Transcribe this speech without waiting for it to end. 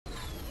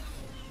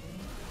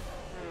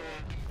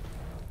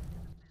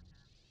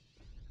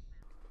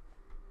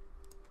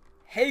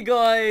Hey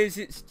guys,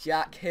 it's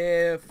Jack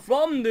here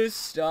from the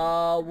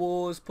Star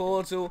Wars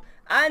portal,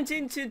 and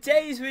in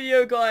today's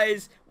video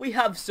guys, we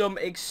have some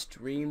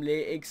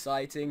extremely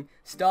exciting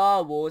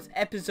Star Wars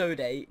Episode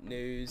VIII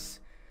news.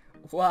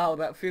 Wow,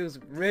 that feels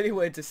really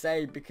weird to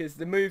say because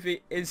the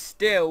movie is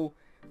still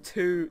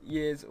 2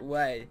 years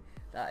away.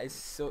 That is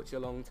such a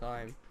long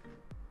time.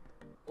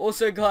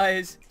 Also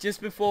guys, just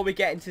before we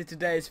get into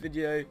today's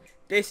video,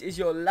 this is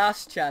your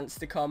last chance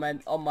to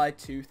comment on my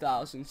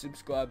 2,000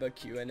 subscriber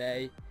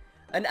Q&A.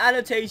 An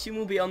annotation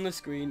will be on the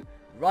screen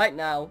right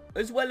now,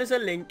 as well as a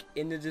link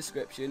in the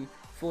description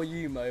for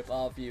you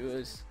mobile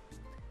viewers.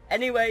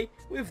 Anyway,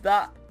 with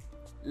that,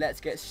 let's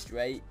get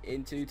straight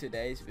into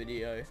today's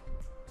video.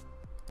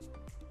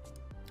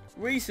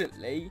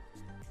 Recently,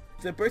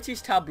 the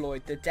British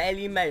tabloid The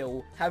Daily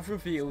Mail have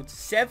revealed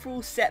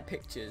several set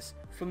pictures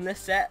from the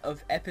set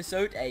of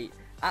Episode VIII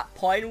at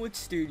Pinewood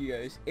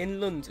Studios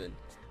in London,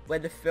 where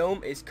the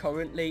film is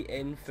currently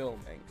in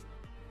filming.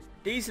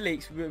 These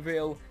leaks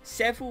reveal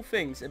several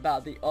things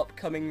about the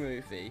upcoming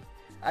movie,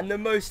 and the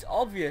most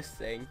obvious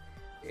thing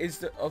is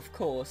that, of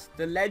course,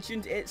 the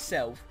legend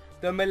itself,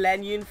 the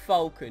Millennium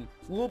Falcon,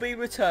 will be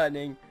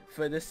returning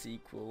for the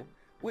sequel,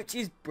 which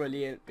is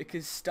brilliant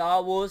because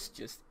Star Wars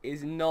just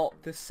is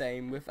not the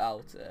same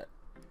without it.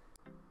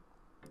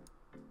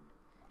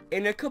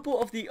 In a couple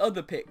of the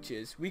other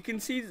pictures, we can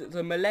see that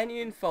the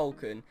Millennium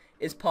Falcon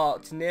is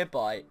parked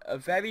nearby a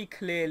very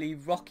clearly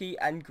rocky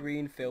and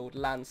green-filled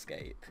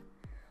landscape.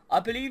 I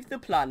believe the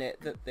planet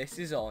that this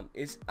is on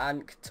is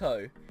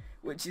Ankh-To,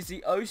 which is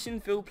the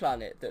ocean-filled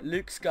planet that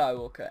Luke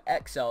Skywalker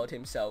exiled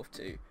himself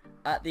to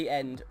at the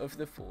end of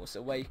The Force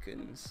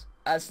Awakens,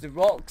 as the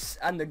rocks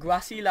and the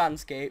grassy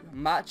landscape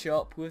match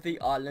up with the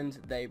island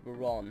they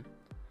were on.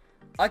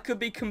 I could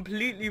be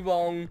completely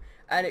wrong,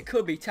 and it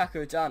could be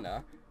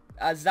Takodana,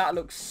 as that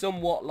looks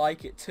somewhat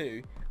like it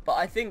too, but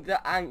I think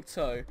that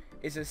Ankh-To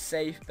is a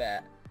safe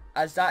bet,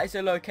 as that is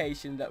a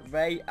location that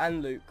Rey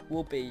and Luke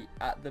will be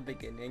at the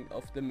beginning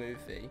of the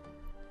movie.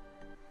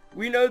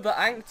 We know that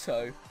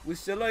Ankh-To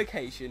was the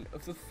location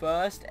of the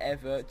first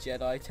ever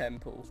Jedi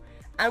Temple,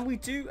 and we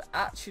do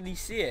actually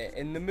see it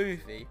in the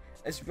movie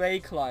as Rey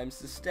climbs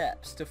the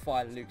steps to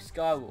find Luke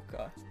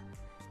Skywalker.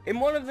 In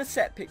one of the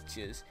set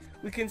pictures,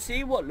 we can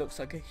see what looks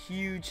like a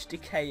huge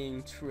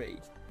decaying tree.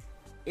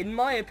 In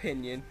my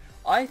opinion,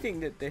 I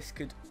think that this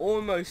could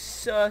almost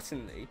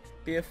certainly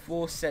be a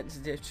Force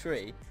sensitive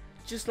tree,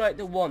 just like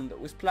the one that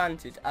was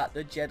planted at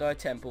the Jedi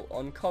Temple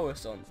on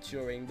Coruscant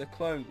during the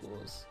Clone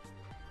Wars.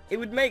 It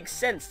would make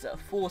sense that a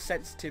Force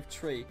sensitive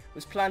tree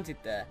was planted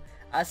there,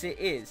 as it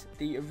is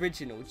the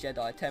original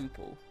Jedi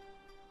Temple.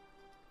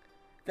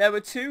 There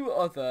were two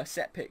other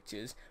set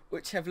pictures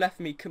which have left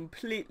me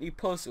completely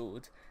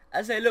puzzled,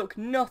 as they look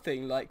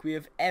nothing like we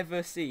have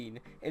ever seen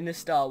in the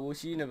Star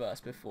Wars universe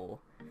before.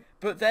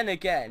 But then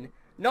again,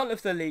 none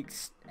of the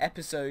leaked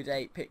Episode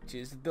VIII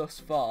pictures thus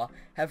far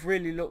have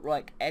really looked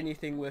like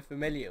anything we're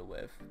familiar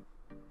with.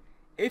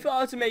 If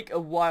I were to make a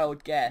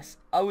wild guess,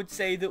 I would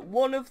say that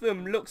one of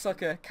them looks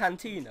like a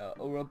cantina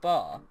or a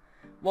bar,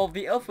 while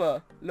the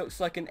other looks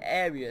like an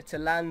area to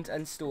land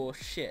and store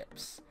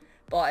ships.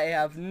 But I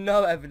have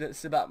no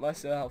evidence to back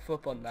myself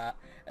up on that,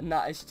 and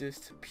that is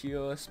just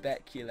pure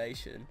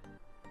speculation.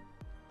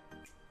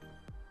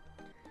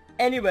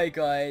 Anyway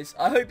guys,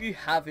 I hope you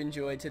have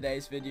enjoyed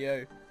today's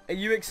video. Are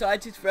you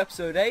excited for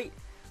Episode VIII?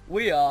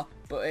 We are,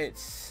 but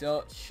it's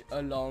such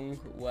a long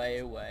way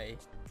away.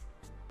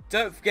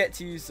 Don't forget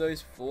to use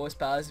those Force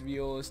powers of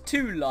yours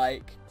to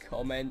like,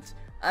 comment,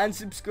 and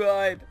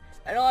subscribe,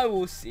 and I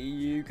will see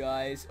you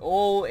guys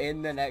all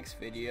in the next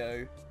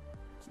video.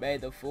 May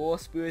the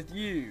Force be with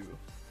you,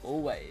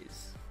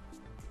 always.